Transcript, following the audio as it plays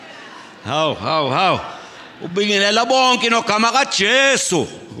How. Ubingelela bonke nogama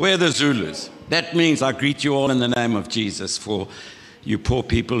kaJesu. We're the Zulus. That means I greet you all in the name of Jesus for you poor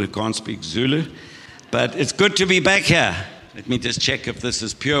people who can't speak Zulu. But it's good to be back here. Let me just check if this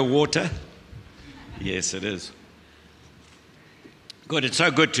is pure water. Yes, it is. Good, it's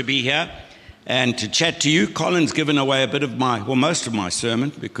so good to be here and to chat to you. Colin's given away a bit of most of my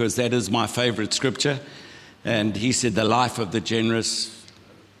sermon, because that is my favorite scripture. And he said the life of the generous,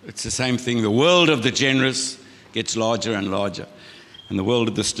 it's the same thing. The world of the generous gets larger and larger, and the world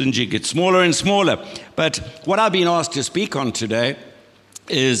of the stingy gets smaller and smaller. But what I've been asked to speak on today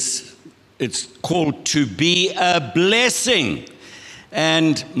is, it's called To Be a Blessing.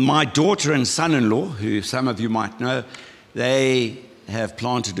 And my daughter and son-in-law, who some of you might know, they have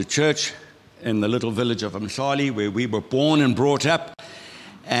planted a church in the little village of Mshali, where we were born and brought up.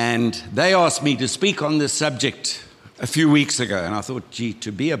 And they asked me to speak on this subject a few weeks ago. And I thought,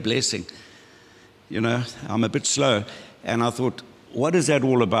 to be a blessing. I'm a bit slow. And I thought, what is that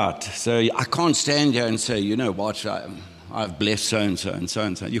all about? So I can't stand here and say, you know what, I've blessed so-and-so and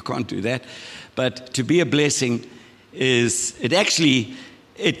so-and-so. You can't do that. But to be a blessing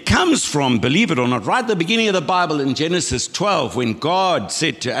it comes from, believe it or not, right at the beginning of the Bible in Genesis 12, when God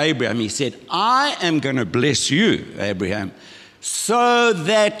said to Abraham, he said, I am going to bless you, Abraham, so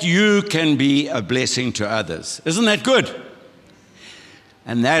that you can be a blessing to others. Isn't that good?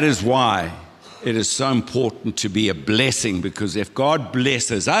 And that is why it is so important to be a blessing, because if God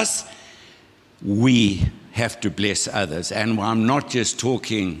blesses us, we have to bless others. And I'm not just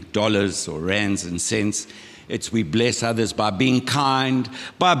talking dollars or rands and cents. It's we bless others by being kind,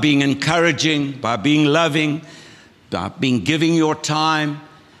 by being encouraging, by being loving, by giving your time.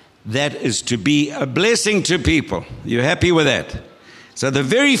 That is to be a blessing to people. You happy with that? So the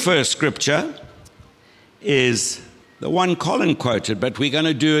very first scripture is the one Colin quoted, but we're going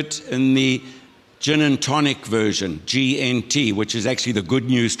to do it in the Gin and Tonic version, GNT, which is actually the Good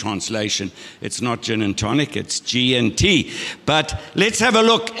News translation. It's not Gin and Tonic, it's GNT. But let's have a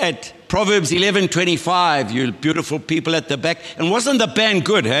look at Proverbs 11:25, you beautiful people at the back. And wasn't the band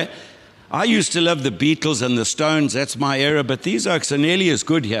good, eh? I used to love the Beatles and the Stones, that's my era, but these oaks are nearly as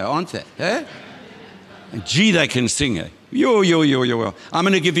good here, aren't they? Eh? And gee, they can sing, eh? Yo. I'm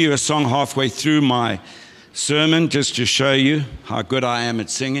going to give you a song halfway through my sermon just to show you how good I am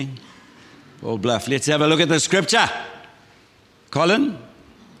at singing. All bluff. Let's have a look at the scripture. Colin,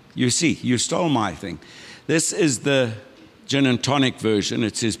 you see, you stole my thing. This is the Gin and Tonic version.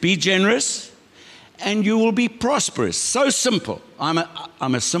 It says, be generous and you will be prosperous. So simple.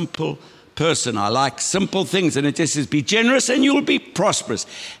 I'm a simple person. I like simple things. And it just says, be generous and you will be prosperous.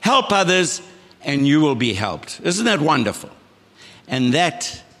 Help others and you will be helped. Isn't that wonderful? And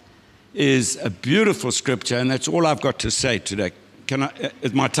that is a beautiful scripture. And that's all I've got to say today.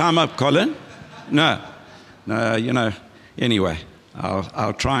 Is my time up, Colin? No, anyway,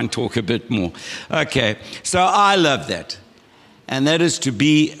 I'll try and talk a bit more. Okay, so I love that. And that is to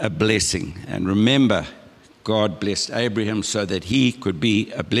be a blessing. And remember, God blessed Abraham so that he could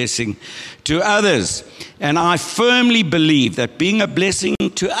be a blessing to others. And I firmly believe that being a blessing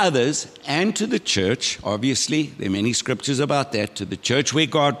to others and to the church, obviously, there are many scriptures about that, to the church where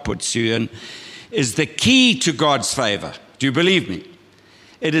God puts you in, is the key to God's favor. Do you believe me?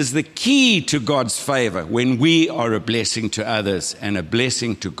 It is the key to God's favor when we are a blessing to others and a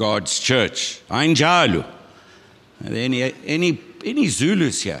blessing to God's church. Ainjalo. Are there any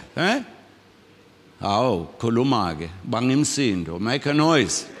Zulus here? Eh? Oh, kulumage, bangimsindo, make a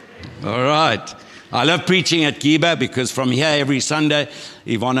noise. All right. I love preaching at Giba because from here every Sunday,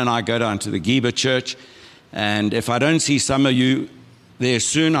 Yvonne and I go down to the Giba church. And if I don't see some of you there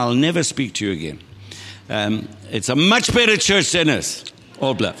soon, I'll never speak to you again. It's a much better church than us.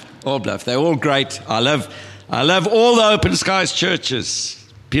 All bluff. They're all great. I love all the Open Skies churches.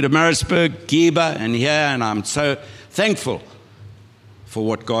 Pietermaritzburg, Giba, and here, and I'm so thankful for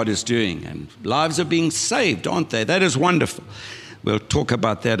what God is doing. And lives are being saved, aren't they? That is wonderful. We'll talk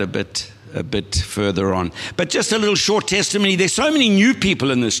about that a bit further on. But just a little short testimony. There's so many new people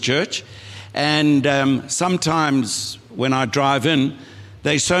in this church, and sometimes when I drive in,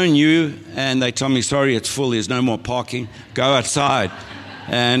 they're so new, and they tell me, sorry, it's full, there's no more parking, go outside.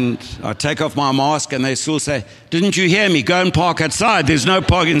 And I take off my mask, and they still say, didn't you hear me? Go and park outside. There's no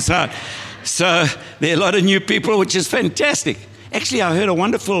parking inside. So there are a lot of new people, which is fantastic. Actually, I heard a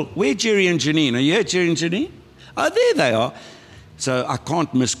wonderful, where Jerry and Janine? Are you here, Jerry and Janine? Oh, there they are. So I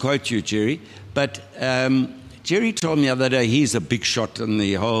can't misquote you, Jerry. But Jerry told me the other day he's a big shot in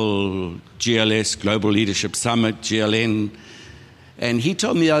the whole GLS, Global Leadership Summit, GLN. And he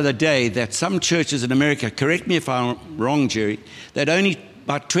told me the other day that some churches in America, correct me if I'm wrong, Jerry, that only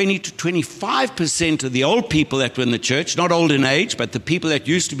about 20 to 25% of the old people that were in the church, not old in age, but the people that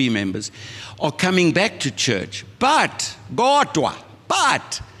used to be members, are coming back to church. But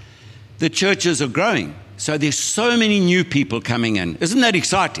the churches are growing. So there's so many new people coming in. Isn't that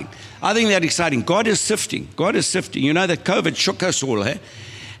exciting? I think that's exciting. God is sifting. You know that COVID shook us all, eh?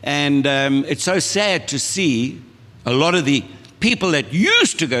 And it's so sad to see a lot of the people that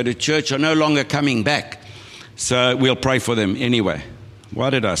used to go to church are no longer coming back. So we'll pray for them anyway. Why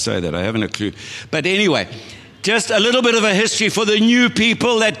did I say that? I haven't a clue. But anyway, just a little bit of a history for the new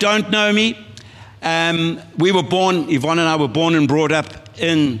people that don't know me. We were born, Yvonne and I were born and brought up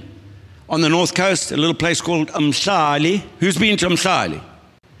on the north coast, a little place called Umhlali. Who's been to Umhlali?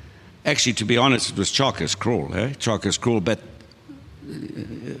 Actually, to be honest, it was Charkers Crawl, but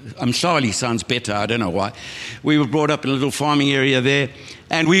Umhlali sounds better, I don't know why. We were brought up in a little farming area there,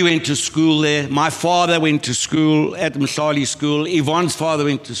 and we went to school there. My father went to school at Umhlali School. Yvonne's father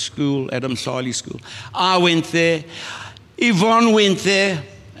went to school at Umhlali School. I went there. Yvonne went there,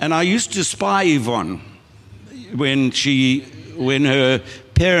 and I used to spy Yvonne when her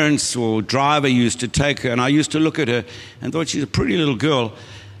parents or driver used to take her, and I used to look at her and thought she's a pretty little girl.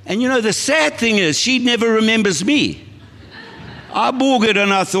 And you know, the sad thing is she never remembers me. I boogered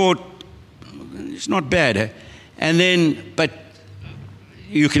and I thought, it's not bad. Eh? And then, but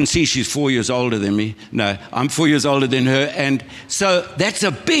you can see she's 4 years older than me. No, I'm 4 years older than her. And so that's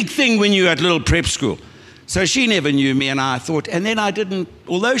a big thing when you're at little prep school. So she never knew me, and I thought, and then I didn't,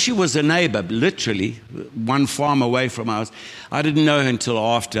 although she was a neighbor, literally one farm away from ours, I didn't know her until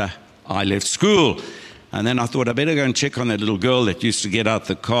after I left school. And then I thought, I better go and check on that little girl that used to get out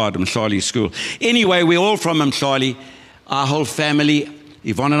the car at Umhlali School. Anyway, we're all from Umhlali, our whole family.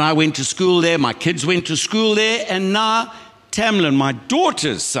 Yvonne and I went to school there, my kids went to school there, and now Tamlin, my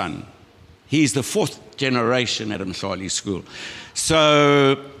daughter's son, he's the fourth generation at Umhlali School.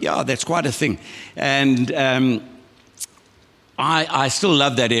 So, yeah, that's quite a thing. And I still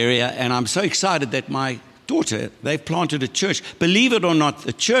love that area, and I'm so excited that my daughter, they've planted a church. Believe it or not,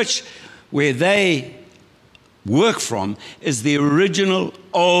 the church where they work from is the original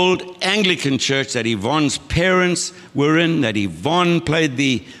old Anglican church that Yvonne's parents were in, that Yvonne played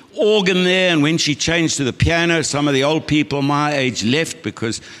the organ there, and when she changed to the piano, some of the old people my age left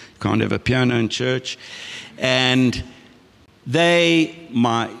because you can't have a piano in church. And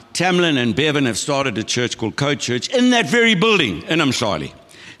Tamlin and Bevan have started a church called Co-Church in that very building in Umhlali.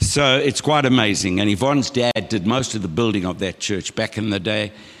 So it's quite amazing. And Yvonne's dad did most of the building of that church back in the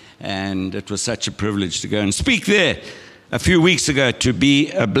day. And it was such a privilege to go and speak there a few weeks ago, to be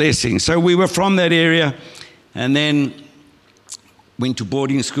a blessing. So we were from that area, and then went to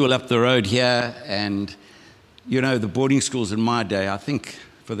boarding school up the road here. And, you know, the boarding schools in my day, I think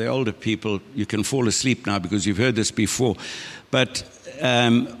for the older people, you can fall asleep now because you've heard this before. But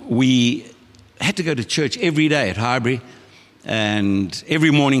we had to go to church every day at Highbury, and every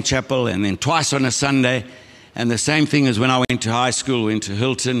morning chapel, and then twice on a Sunday. And the same thing as when I went to high school, went to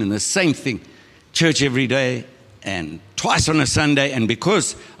Hilton, and the same thing, church every day and twice on a Sunday. And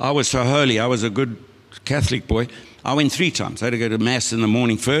because I was so holy, I was a good Catholic boy, I went 3 times. I had to go to Mass in the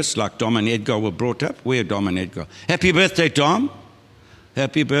morning first, like Dom and Edgar were brought up. We're Dom and Edgar. Happy birthday, Dom.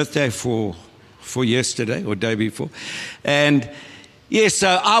 Happy birthday for yesterday or day before. And yes,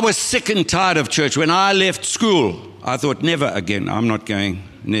 so I was sick and tired of church. When I left school, I thought, never again. I'm not going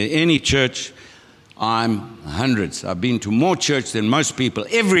near any church. I'm hundreds. I've been to more church than most people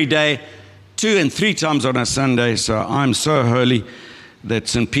every day, 2 and 3 times on a Sunday. So I'm so holy that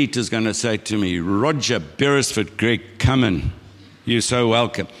St. Peter's going to say to me, Roger Beresford, Greg, come in. You're so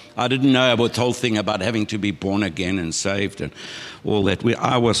welcome. I didn't know about the whole thing about having to be born again and saved and all that.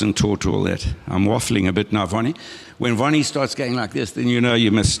 I wasn't taught all that. I'm waffling a bit now, Vonnie. When Vonnie starts going like this, then you know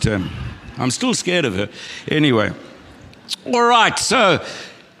you must... I'm still scared of her. Anyway. All right, so...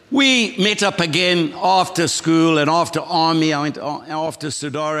 we met up again after school and after army. I went after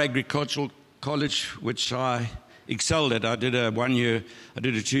Sudara Agricultural College, which I excelled at. I did a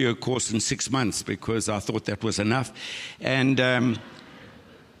 2-year course in 6 months because I thought that was enough. And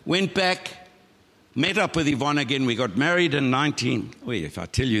went back, met up with Yvonne again. We got married in if I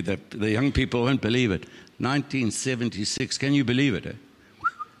tell you that, the young people won't believe it, 1976. Can you believe it? Eh?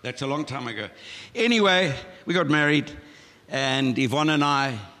 That's a long time ago. Anyway, we got married, and Yvonne and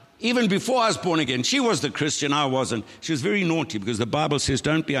I, even before I was born again, she was the Christian, I wasn't. She was very naughty because the Bible says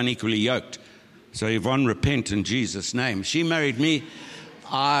don't be unequally yoked. So Yvonne, repent in Jesus' name. She married me.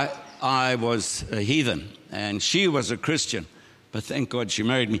 I was a heathen, and she was a Christian. But thank God she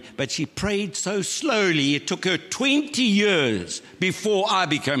married me. But she prayed so slowly, it took her 20 years before I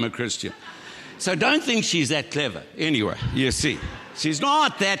became a Christian. So don't think she's that clever. Anyway, you see. She's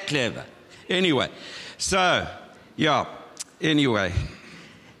not that clever. Anyway, so, yeah, anyway.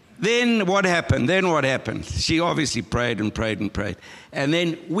 Then what happened? She obviously prayed and prayed and prayed. And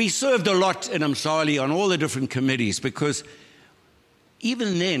then we served a lot in Amsali on all the different committees, because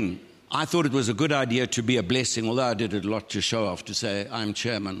even then, I thought it was a good idea to be a blessing, although I did it a lot to show off, to say, I'm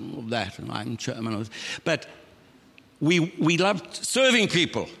chairman of that, and I'm chairman of this. But we loved serving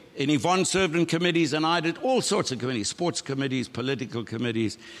people. And Yvonne served in committees, and I did all sorts of committees, sports committees, political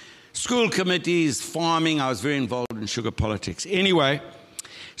committees, school committees, farming. I was very involved in sugar politics. Anyway,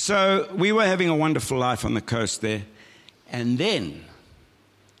 so we were having a wonderful life on the coast there. And then,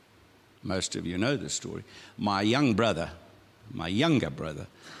 most of you know this story, my younger brother,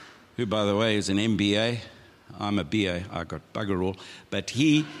 who, by the way, is an MBA. I'm a BA. I got bugger all. But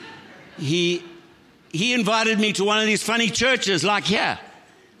he invited me to one of these funny churches like here.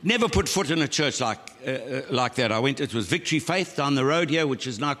 Never put foot in a church like that. It was Victory Faith down the road here, which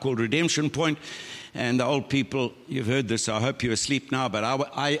is now called Redemption Point. And the old people, you've heard this, I hope you're asleep now, but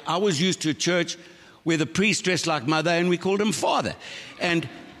I was used to a church where the priest dressed like mother and we called him father. And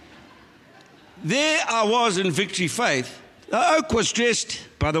there I was in Victory Faith. The oak was dressed,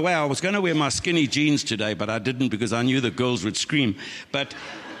 by the way, I was going to wear my skinny jeans today, but I didn't because I knew the girls would scream. But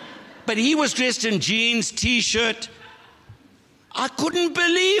he was dressed in jeans, T-shirt. I couldn't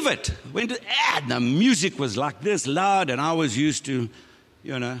believe it. The music was like this loud, and I was used to,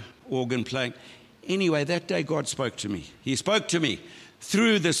 organ playing. Anyway, that day God spoke to me. He spoke to me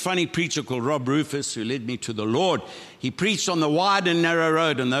through this funny preacher called Rob Rufus, who led me to the Lord. He preached on the wide and narrow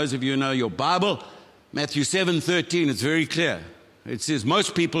road, and those of you who know your Bible, Matthew 7:13, it's very clear. It says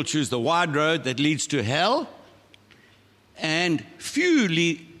most people choose the wide road that leads to hell, and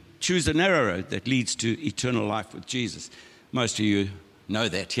few choose the narrow road that leads to eternal life with Jesus. Most of you know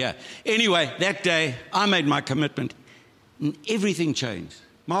that, yeah. Anyway, that day, I made my commitment, and everything changed.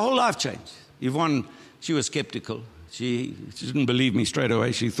 My whole life changed. Yvonne, she was skeptical. She didn't believe me straight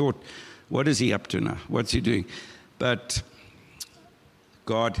away. She thought, what is he up to now? What's he doing? But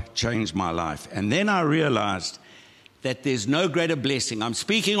God changed my life. And then I realized that there's no greater blessing. I'm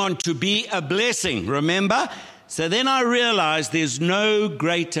speaking on to be a blessing, remember? So then I realized there's no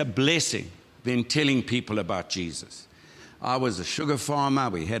greater blessing than telling people about Jesus. I was a sugar farmer.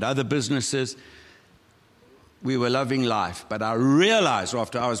 We had other businesses. We were loving life. But I realized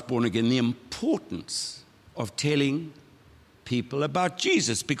after I was born again the importance of telling people about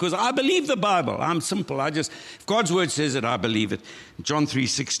Jesus, because I believe the Bible. I'm simple. If God's word says it, I believe it. John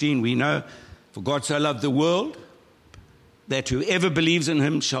 3:16, we know, for God so loved the world that whoever believes in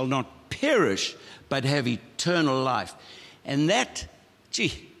him shall not perish but have eternal life. And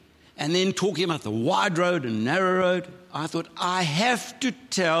and then talking about the wide road and narrow road, I thought, I have to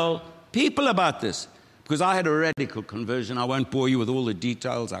tell people about this, because I had a radical conversion. I won't bore you with all the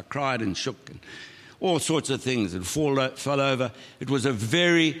details. I cried and shook and all sorts of things and fell over. It was a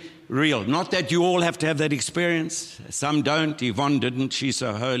very real. Not that you all have to have that experience. Some don't. Yvonne didn't. She's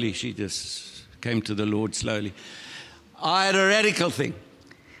so holy. She just came to the Lord slowly. I had a radical thing.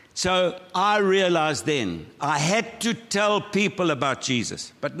 So I realized then I had to tell people about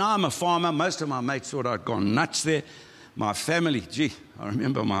Jesus. But now I'm a farmer. Most of my mates thought I'd gone nuts there. My family, I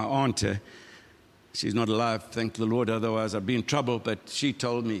remember my aunt. She's not alive, thank the Lord, otherwise I'd be in trouble. But she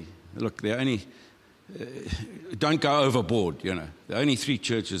told me, look, don't go overboard, The only three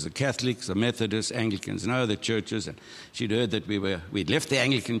churches, the Catholics, the Methodists, Anglicans, no other churches. And she'd heard that we'd left the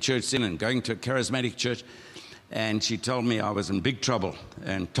Anglican church then and going to a charismatic church. And she told me I was in big trouble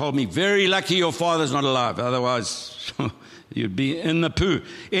and told me, very lucky your father's not alive, otherwise you'd be in the poo.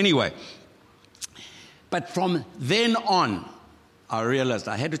 Anyway, but from then on, I realized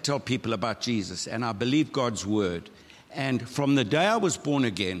I had to tell people about Jesus, and I believed God's word. And from the day I was born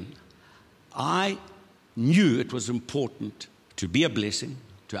again, I knew it was important to be a blessing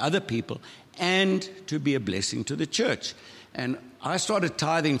to other people and to be a blessing to the church. And I started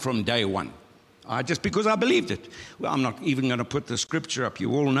tithing from day one. Just because I believed it. Well, I'm not even going to put the scripture up.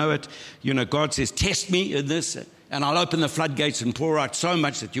 You all know it. God says, test me in this, and I'll open the floodgates and pour out so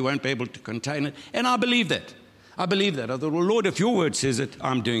much that you won't be able to contain it. And I believe that. I thought, well, Lord, if your word says it,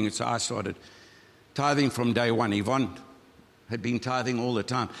 I'm doing it. So I started tithing from day one. Yvonne had been tithing all the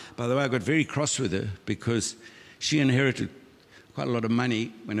time. By the way, I got very cross with her because she inherited quite a lot of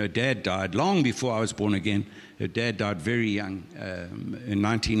money when her dad died, long before I was born again. Her dad died very young in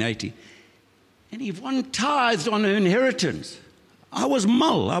 1980. And Yvonne tithed on her inheritance. I was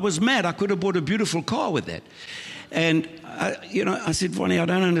mad. I could have bought a beautiful car with that. And, I said, Vonnie, I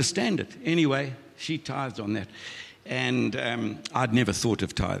don't understand it. Anyway, she tithed on that. And I'd never thought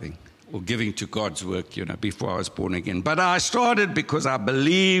of tithing. or giving to God's work, before I was born again. But I started because I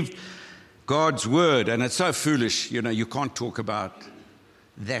believed God's word, and it's so foolish, you can't talk about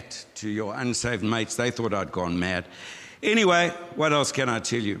that to your unsaved mates. They thought I'd gone mad. Anyway, what else can I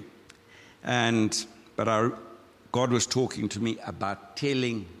tell you? God was talking to me about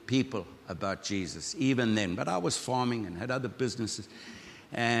telling people about Jesus, even then. But I was farming and had other businesses,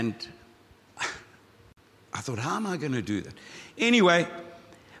 and I thought, how am I going to do that? Anyway,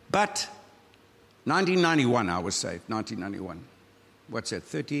 but 1991, I was saved, 1991. What's that,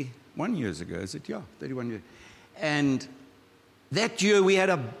 31 years ago, is it? Yeah, 31 years. And that year we had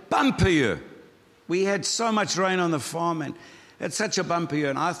a bumper year. We had so much rain on the farm and had such a bumper year.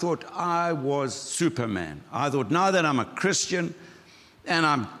 And I thought I was Superman. I thought, now that I'm a Christian and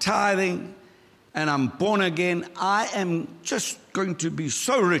I'm tithing and I'm born again, I am just going to be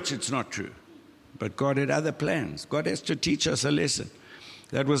so rich, it's not true. But God had other plans. God has to teach us a lesson.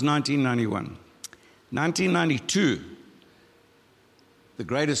 That was 1991. 1992, the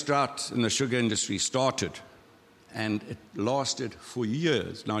greatest drought in the sugar industry started, and it lasted for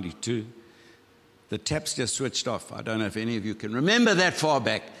years, 92. The taps just switched off. I don't know if any of you can remember that far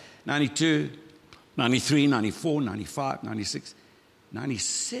back. 92, 93, 94, 95, 96,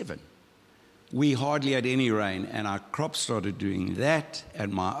 97. We hardly had any rain, and our crops started doing that,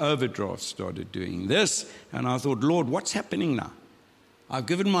 and my overdraft started doing this. And I thought, Lord, what's happening now? I've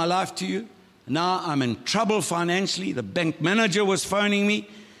given my life to you. Now I'm in trouble financially. The bank manager was phoning me.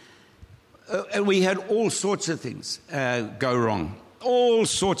 And we had all sorts of things go wrong. All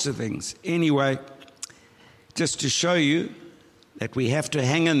sorts of things. Anyway, just to show you that we have to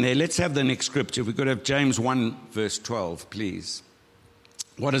hang in there, let's have the next scripture. We've got to have James 1, verse 12, please.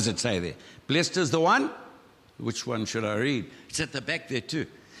 What does it say there? Blessed is the one. Which one should I read? It's at the back there too.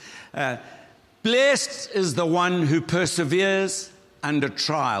 Blessed is the one who perseveres under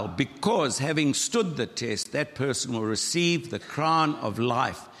trial, because having stood the test, that person will receive the crown of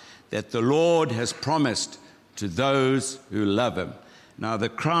life that the Lord has promised to those who love him. Now, the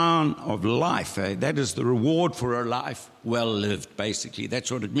crown of life, that is the reward for a life well lived, basically.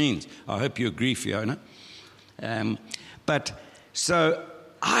 That's what it means. I hope you agree, Fiona. But so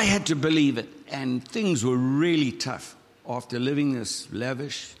I had to believe it, and things were really tough. After living this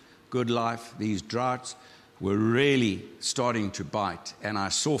lavish, good life, these droughts were really starting to bite. And I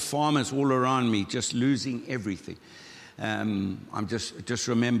saw farmers all around me just losing everything. I'm just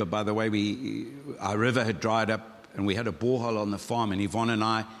remember, by the way, our river had dried up, and we had a borehole on the farm, and Yvonne and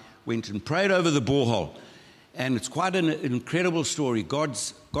I went and prayed over the borehole. And it's quite an incredible story. God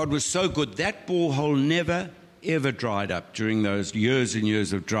was so good. That borehole never, ever dried up during those years and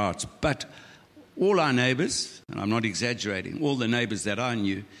years of droughts. But all our neighbors, and I'm not exaggerating, all the neighbors that I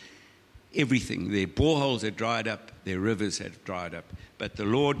knew, everything, their boreholes had dried up, their rivers had dried up. But the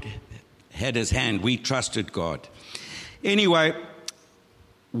Lord had his hand. We trusted God. Anyway,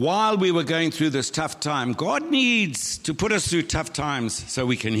 while we were going through this tough time, God needs to put us through tough times so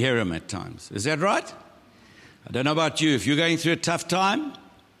we can hear him at times. Is that right? I don't know about you. If you're going through a tough time,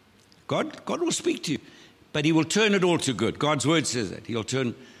 God will speak to you. But he will turn it all to good. God's word says that. He'll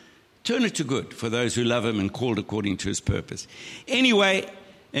turn it to good for those who love him and called according to his purpose. Anyway,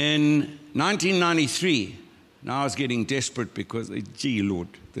 in 1993, now I was getting desperate because, gee, Lord,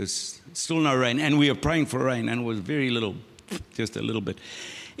 there's still no rain. And we were praying for rain, and it was very little, just a little bit.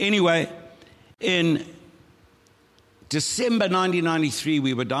 Anyway, in December 1993,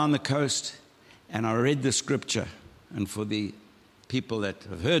 we were down the coast, and I read the scripture. And for the people that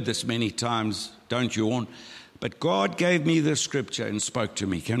have heard this many times, don't yawn. But God gave me the scripture and spoke to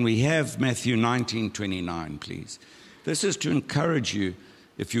me. Can we have Matthew 19:29, please? This is to encourage you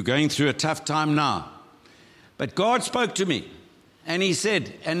if you're going through a tough time now. But God spoke to me, and he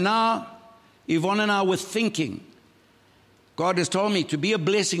said, and now Yvonne and I were thinking, God has told me to be a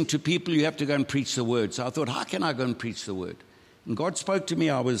blessing to people, you have to go and preach the word. So I thought, how can I go and preach the word? And God spoke to me.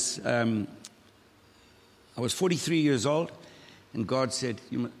 I was 43 years old, and God said,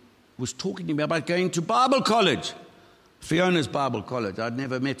 was talking to me about going to Bible college. Fiona's Bible college. I'd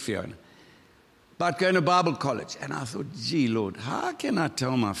never met Fiona. About going to Bible college. And I thought, gee, Lord, how can I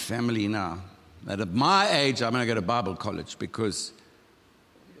tell my family now that at my age I'm going to go to Bible college? Because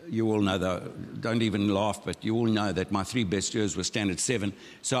you all know, don't even laugh, but you all know that my 3 best years were standard 7.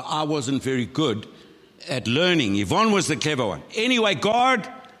 So I wasn't very good at learning. Yvonne was the clever one. Anyway, God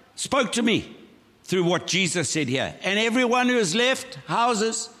spoke to me through what Jesus said here. And everyone who has left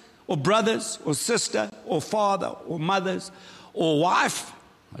houses or brothers or sister or father or mothers or wife,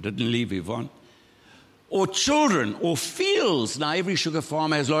 I didn't leave Yvonne, or children or fields. Now every sugar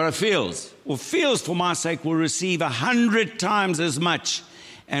farmer has a lot of fields. Or fields for my sake will receive 100 times as much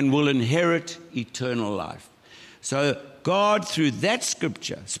and will inherit eternal life. So God, through that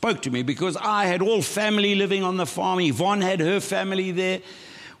scripture, spoke to me because I had all family living on the farm. Yvonne had her family there.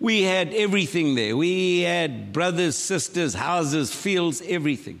 We had everything there. We had brothers, sisters, houses, fields,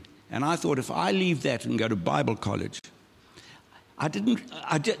 everything. And I thought, if I leave that and go to Bible college, I did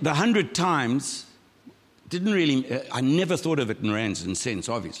the 100 times, I never thought of it in rands and cents,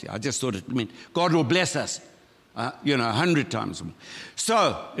 obviously. I just thought it meant God will bless us, 100 times more. So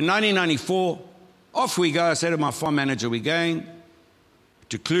in 1994, off we go. I said to my farm manager, we're going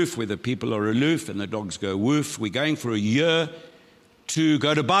to Kloof, where the people are aloof and the dogs go woof. We're going for a year to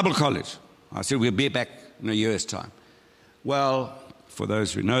go to Bible college. I said, we'll be back in a year's time. Well, for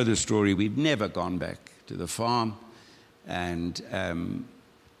those who know the story, we've never gone back to the farm. And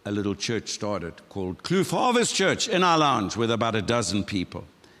a little church started called Kloof Harvest Church in our lounge with about a dozen people.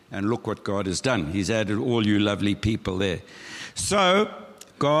 And look what God has done. He's added all you lovely people there. So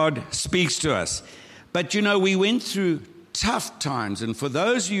God speaks to us. But we went through tough times. And for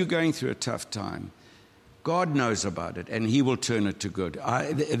those of you going through a tough time, God knows about it, and He will turn it to good.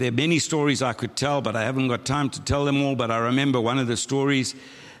 There are many stories I could tell, but I haven't got time to tell them all. But I remember one of the stories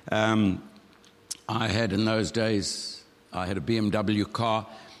I had in those days. I had a BMW car,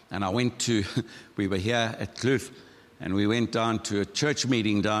 and we were here at Kloof, and we went down to a church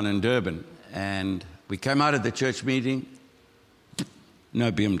meeting down in Durban. And we came out of the church meeting,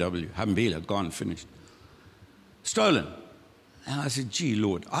 no BMW, Humvee, gone, finished. Stolen. And I said, gee,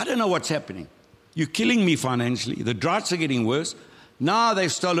 Lord, I don't know what's happening. You're killing me financially. The droughts are getting worse. Now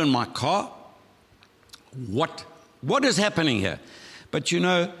they've stolen my car. What is happening here? But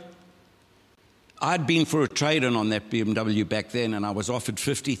I'd been for a trade-in on that BMW back then, and I was offered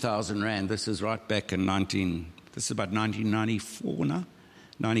 50,000 rand. This is right back in this is about 1994 now,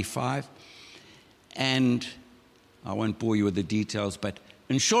 95. And I won't bore you with the details, but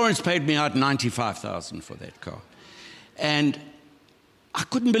insurance paid me out 95,000 for that car. And I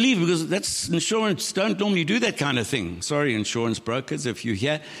couldn't believe it, because that's insurance don't normally do that kind of thing. Sorry, insurance brokers, if you're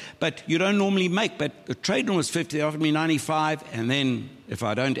here. But you don't normally make. But the trade-in was 50, they offered me 95. And then, if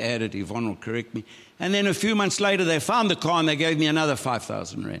I don't add it, Yvonne will correct me. And then a few months later, they found the car and they gave me another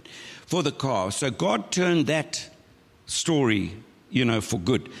 5,000 rand for the car. So God turned that story, for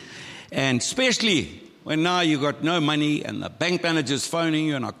good. And especially when now you got no money and the bank manager's phoning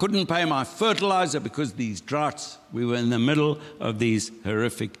you, and I couldn't pay my fertilizer because these droughts, we were in the middle of these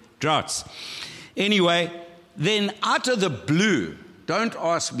horrific droughts. Anyway, then out of the blue, don't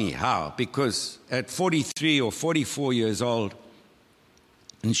ask me how, because at 43 or 44 years old,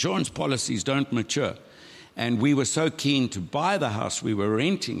 insurance policies don't mature. And we were so keen to buy the house we were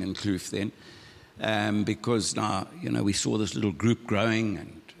renting in Kloof then, because now, we saw this little group growing,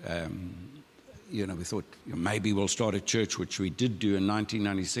 and we thought maybe we'll start a church, which we did do in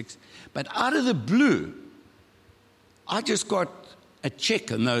 1996. But out of the blue, I just got a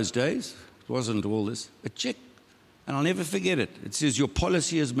check in those days. It wasn't all this. A check, and I'll never forget it. It says, your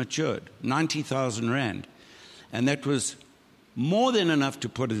policy has matured, 90,000 rand. And that was more than enough to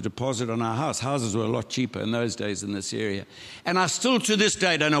put a deposit on our house. Houses were a lot cheaper in those days in this area. And I still, to this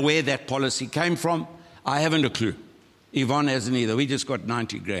day, don't know where that policy came from. I haven't a clue. Yvonne hasn't either. We just got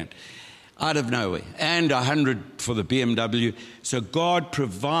 90 grand. Out of nowhere, and 100 for the BMW. So God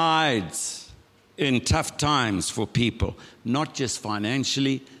provides in tough times for people, not just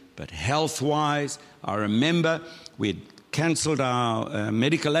financially, but health-wise. I remember we had cancelled our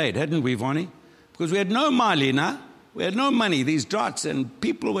medical aid, hadn't we, Vonnie? Because we had no money now. We had no money, these droughts, and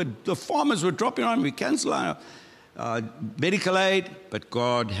the farmers were dropping on. We cancelled our medical aid, but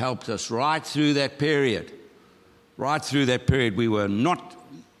God helped us right through that period. Right through that period, we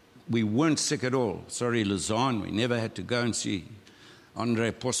weren't sick at all. Sorry, Lausanne, we never had to go and see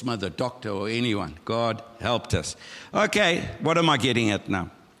Andre Posma, the doctor, or anyone. God helped us. Okay, what am I getting at now?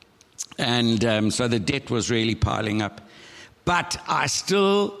 And so the debt was really piling up. But I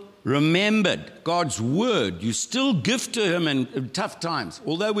still remembered God's word. You still give to Him in tough times.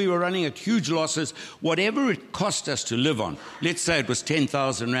 Although we were running at huge losses, whatever it cost us to live on, let's say it was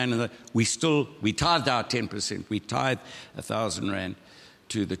 10,000 rand, and we tithed our 10%. We tithed 1,000 rand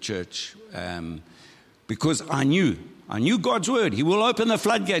to the church, because I knew God's word. He will open the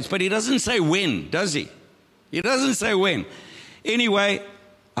floodgates, but He doesn't say when, does He? He doesn't say when. Anyway,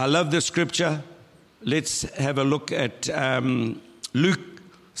 I love the scripture. Let's have a look at Luke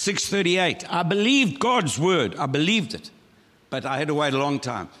 6:38. I believed God's word. I believed it, but I had to wait a long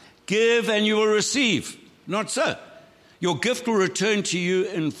time. Give and you will receive. Not so. Your gift will return to you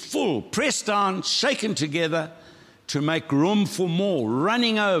in full, pressed down, shaken together, to make room for more,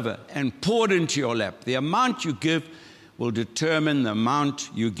 running over and poured into your lap. The amount you give will determine the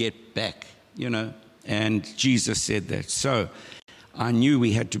amount you get back, and Jesus said that. So I knew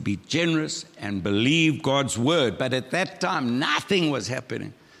we had to be generous and believe God's word, but at that time, nothing was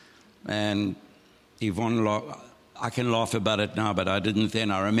happening. And Yvonne, I can laugh about it now, but I didn't then.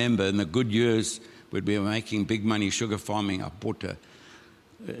 I remember in the good years when we were making big money sugar farming, I bought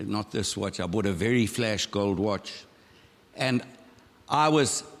not this watch, I bought a very flash gold watch. And I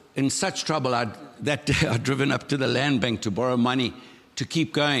was in such trouble. That day I'd driven up to the land bank to borrow money to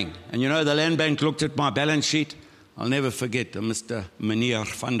keep going. And the land bank looked at my balance sheet. I'll never forget Mr. Meneer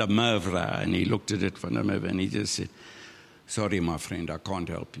van der Merwe, and he looked at it, van der Merwe, and he just said, "Sorry, my friend, I can't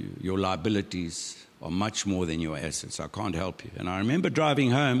help you. Your liabilities are much more than your assets. I can't help you." And I remember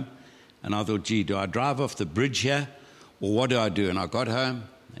driving home, and I thought, gee, do I drive off the bridge here, or what do I do? And I got home,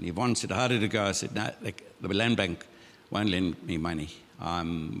 and Yvonne said, "How did it go?" I said, "No, the land bank won't lend me money.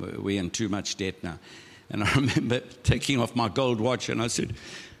 We're in too much debt now." And I remember taking off my gold watch, and I said,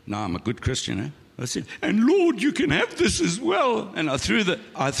 "No, I'm a good Christian, eh?" I said, "And Lord, you can have this as well." And I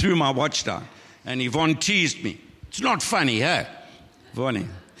threw my watch down, and Yvonne teased me. It's not funny, eh? Funny.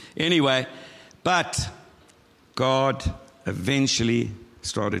 Anyway, but God eventually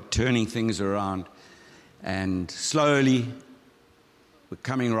started turning things around, and slowly we're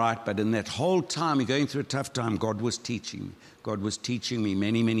coming right. But in that whole time, we're going through a tough time, God was teaching me. God was teaching me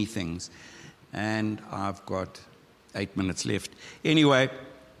many, many things. And I've got 8 minutes left. Anyway,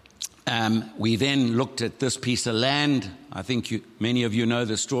 we then looked at this piece of land. I think many of you know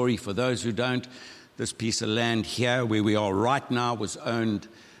the story. For those who don't, this piece of land here where we are right now was owned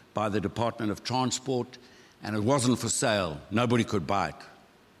by the Department of Transport, and it wasn't for sale. Nobody could buy it.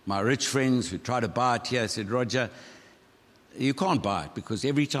 My rich friends who tried to buy it here said, "Roger, you can't buy it," because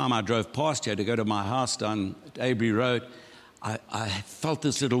every time I drove past here to go to my house down at Avery Road, I felt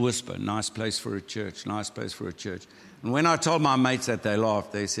this little whisper, "Nice place for a church, nice place for a church." And when I told my mates that, they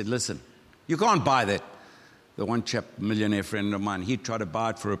laughed. They said, "Listen, you can't buy that." The one chap, millionaire friend of mine, he tried to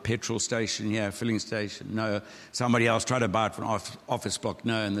buy it for a petrol station here, a filling station. No. Somebody else tried to buy it for an office block.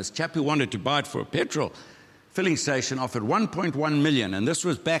 No. And this chap who wanted to buy it for a petrol filling station offered 1.1 million. And this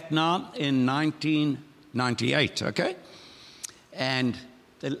was back now in 1998, okay? And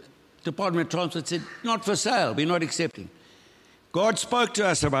the Department of Transport said, "Not for sale, we're not accepting." God spoke to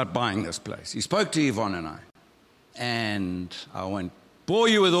us about buying this place. He spoke to Yvonne and I. And I won't bore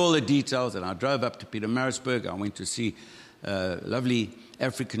you with all the details. And I drove up to Pietermaritzburg. I went to see a lovely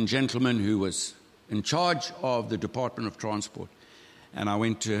African gentleman who was in charge of the Department of Transport. And I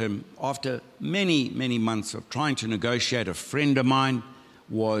went to him after many, many months of trying to negotiate. A friend of mine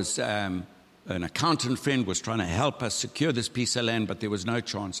was an accountant friend, was trying to help us secure this piece of land, but there was no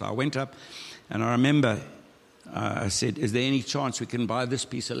chance. So I went up, and I remember I said, "Is there any chance we can buy this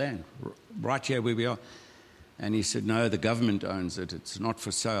piece of land right here where we are?" And he said, "No, the government owns it. It's not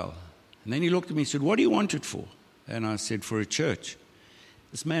for sale." And then he looked at me and said, "What do you want it for?" And I said, "For a church."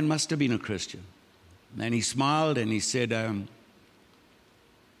 This man must have been a Christian. And he smiled and he said,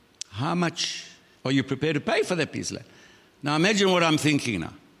 "How much are you prepared to pay for that piece of land?" Now imagine what I'm thinking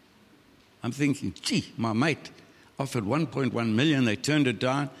now. I'm thinking, gee, my mate offered 1.1 million. They turned it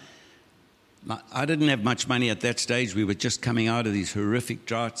down. I didn't have much money at that stage. We were just coming out of these horrific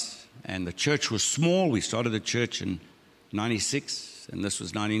droughts, and the church was small. We started the church in 96, and this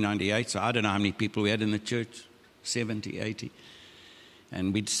was 1998, so I don't know how many people we had in the church, 70, 80,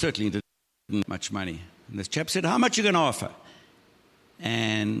 and we certainly didn't have much money. And this chap said, "How much are you going to offer?"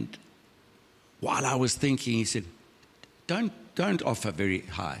 And while I was thinking, he said, don't offer very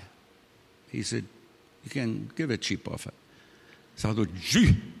high. He said, "You can give a cheap offer." So I thought,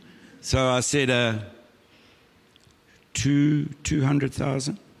 gee. So I said,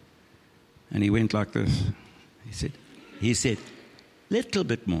 200,000. And he went like this. He said, "Little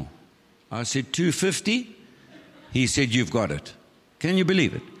bit more." I said, 250. He said, "You've got it." Can you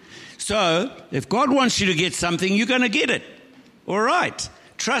believe it? So if God wants you to get something, you're going to get it. All right.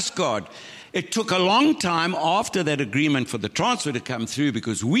 Trust God. It took a long time after that agreement for the transfer to come through,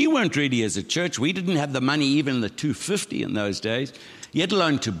 because we weren't ready as a church. We didn't have the money, even the 250 in those days, yet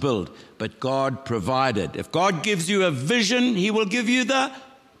alone to build. But God provided. If God gives you a vision, He will give you the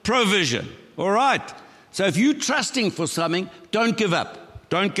provision. All right. So if you're trusting for something, don't give up.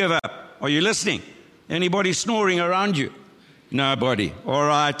 Don't give up. Are you listening? Anybody snoring around you? Nobody. All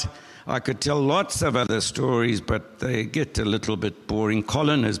right. I could tell lots of other stories, but they get a little bit boring.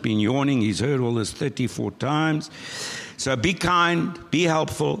 Colin has been yawning. He's heard all this 34 times. So be kind, be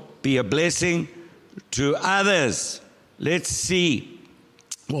helpful, be a blessing to others. Let's see.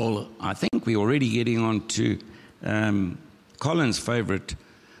 Well, I think we're already getting on to Colin's favorite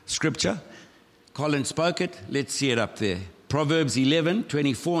scripture. Colin spoke it. Let's see it up there. Proverbs 11,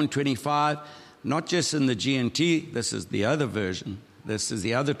 24 and 25. Not just in the GNT. This is the other version. This is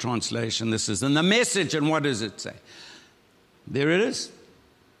the other translation. This is in the Message. And what does it say? There it is.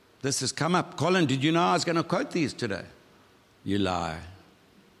 This has come up. Colin, did you know I was going to quote these today? You lie.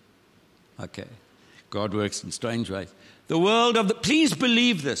 Okay. God works in strange ways. The world of the... Please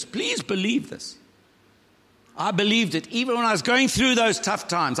believe this. Please believe this. I believed it. Even when I was going through those tough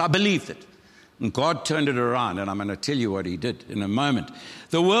times, I believed it. And God turned it around, and I'm going to tell you what he did in a moment.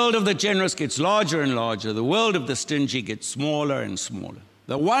 The world of the generous gets larger and larger. The world of the stingy gets smaller and smaller.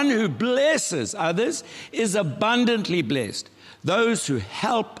 The one who blesses others is abundantly blessed. Those who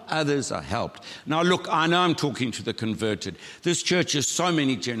help others are helped. Now look, I know I'm talking to the converted. This church has so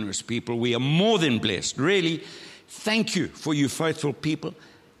many generous people. We are more than blessed. Really, thank you for you faithful people.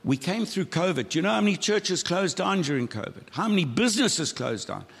 We came through COVID. Do you know how many churches closed down during COVID? How many businesses closed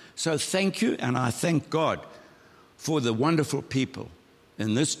down? So thank you, and I thank God for the wonderful people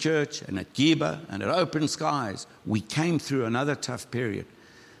in this church and at Geba and at Open Skies. We came through another tough period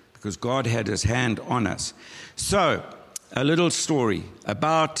because God had his hand on us. So, a little story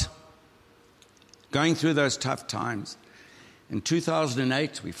about going through those tough times. In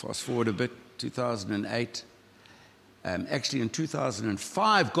 2008, we fast forward a bit, 2008, actually in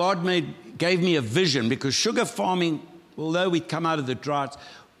 2005, God gave me a vision because sugar farming, although we'd come out of the drought,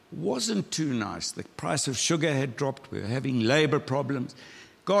 wasn't too nice. The price of sugar had dropped. We were having labor problems.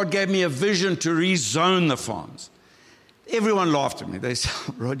 God gave me a vision to rezone the farms. Everyone laughed at me. They said,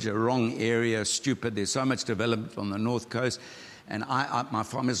 Roger, wrong area, stupid. There's so much development on the north coast. And my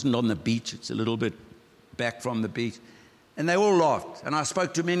farm isn't on the beach. It's a little bit back from the beach. And they all laughed. And I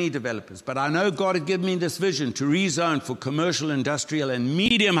spoke to many developers. But I know God had given me this vision to rezone for commercial, industrial, and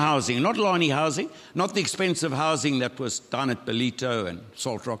medium housing. Not Lani housing, not the expensive housing that was down at Belito and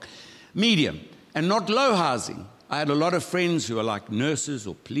Salt Rock. Medium. And not low housing. I had a lot of friends who were like nurses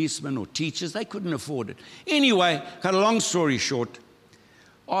or policemen or teachers. They couldn't afford it. Anyway, cut a long story short,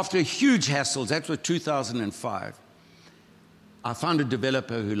 after huge hassles, that was 2005, I found a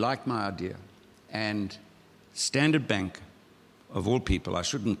developer who liked my idea. And Standard Bank, of all people, I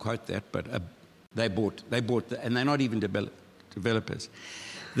shouldn't quote that, but they bought, and they're not even developers.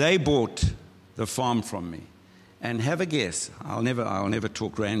 They bought the farm from me. And have a guess, I'll never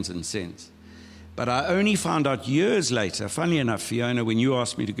talk rands and cents. But I only found out years later, funny enough, Fiona, when you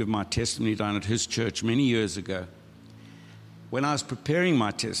asked me to give my testimony down at his church many years ago, when I was preparing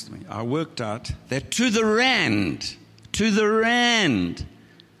my testimony, I worked out that to the rand,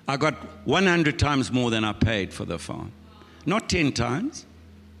 I got 100 times more than I paid for the farm. Not 10 times.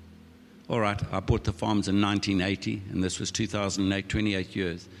 All right, I bought the farms in 1980, and this was 2008, 28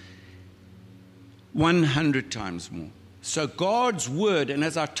 years. 100 times more. So God's word, and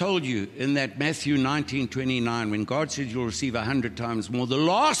as I told you in that Matthew 19:29, when God said you'll receive 100 times more, the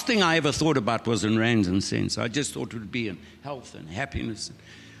last thing I ever thought about was in rands and cents. I just thought it would be in health and happiness and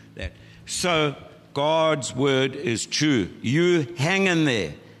that. So God's word is true. You hang in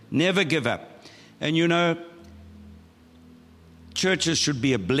there. Never give up. And you know, churches should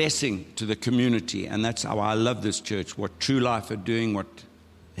be a blessing to the community, and that's how I love this church, what True Life are doing, what's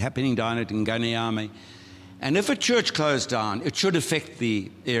happening down at Nganyame. And if a church closed down, it should affect the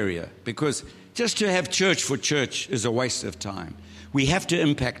area, because just to have church for church is a waste of time. We have to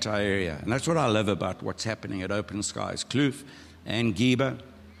impact our area, and that's what I love about what's happening at Open Skies, Kloof and Geba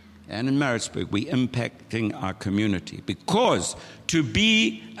and in Maritzburg. We're impacting our community, because to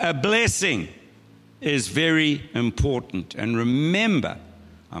be a blessing is very important. And remember,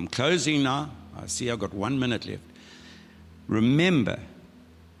 I'm closing now. I see I've got 1 minute left. Remember,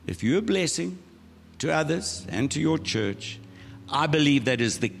 if you're a blessing to others and to your church, I believe that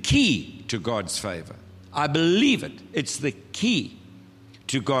is the key to God's favor. I believe it. It's the key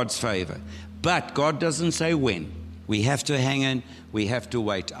to God's favor. But God doesn't say when. We have to hang in. We have to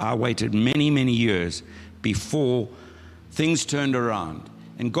wait. I waited many, many years before things turned around.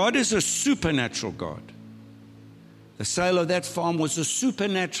 And God is a supernatural God. The sale of that farm was a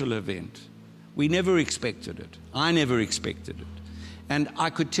supernatural event. We never expected it. I never expected it. And I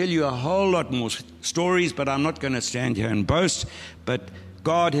could tell you a whole lot more stories, but I'm not going to stand here and boast. But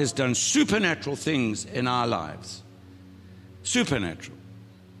God has done supernatural things in our lives. Supernatural.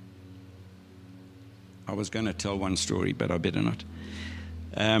 I was going to tell one story, but I better not.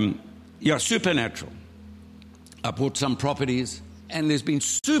 Supernatural. I bought some properties, and there's been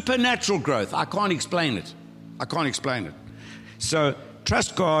supernatural growth. I can't explain it. So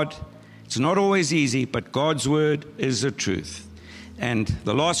trust God. It's not always easy, but God's word is the truth. And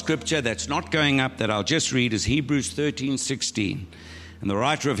the last scripture that's not going up that I'll just read is Hebrews 13:16. And the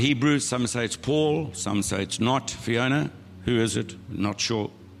writer of Hebrews, some say it's Paul, some say it's not. Fiona, who is it? Not sure.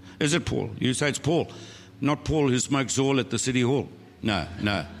 Is it Paul? You say it's Paul. Not Paul who smokes all at the city hall. No.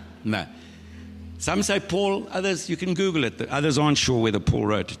 Some say Paul, others, you can Google it. The others aren't sure whether Paul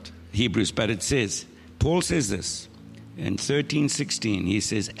wrote it, Hebrews, but it says, Paul says this in 13:16. He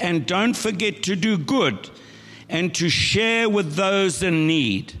says, and don't forget to do good and to share with those in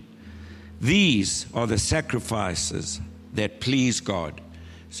need. These are the sacrifices that please God.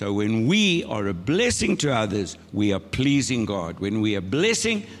 So when we are a blessing to others, we are pleasing God. When we are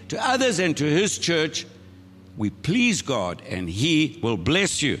blessing to others and to His church, we please God and He will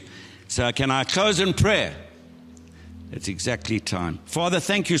bless you. So can I close in prayer? It's exactly time. Father,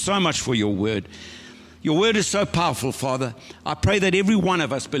 thank you so much for your word. Your word is so powerful, Father. I pray that every one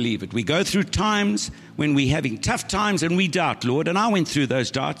of us believe it. We go through times when we're having tough times and we doubt, Lord. And I went through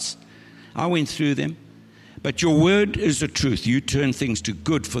those doubts. I went through them. But your word is the truth. You turn things to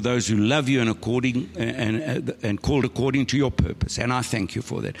good for those who love you and called according to your purpose. And I thank you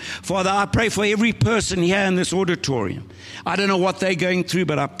for that. Father, I pray for every person here in this auditorium. I don't know what they're going through,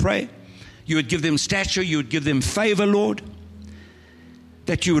 but I pray you would give them stature, you would give them favor, Lord,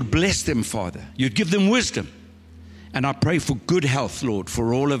 that you would bless them, Father. You'd give them wisdom. And I pray for good health, Lord,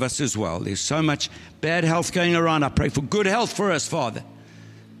 for all of us as well. There's so much bad health going around. I pray for good health for us, Father,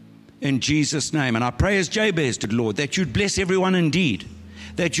 in Jesus' name. And I pray as Jabez did, Lord, that you'd bless everyone indeed,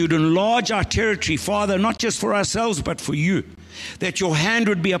 that you'd enlarge our territory, Father, not just for ourselves, but for you, that your hand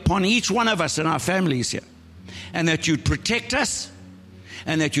would be upon each one of us and our families here, and that you'd protect us,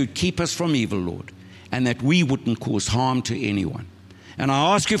 and that you'd keep us from evil, Lord, and that we wouldn't cause harm to anyone. And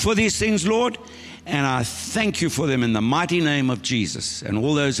I ask you for these things, Lord, and I thank you for them in the mighty name of Jesus. And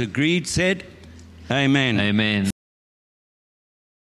all those agreed said, Amen. Amen.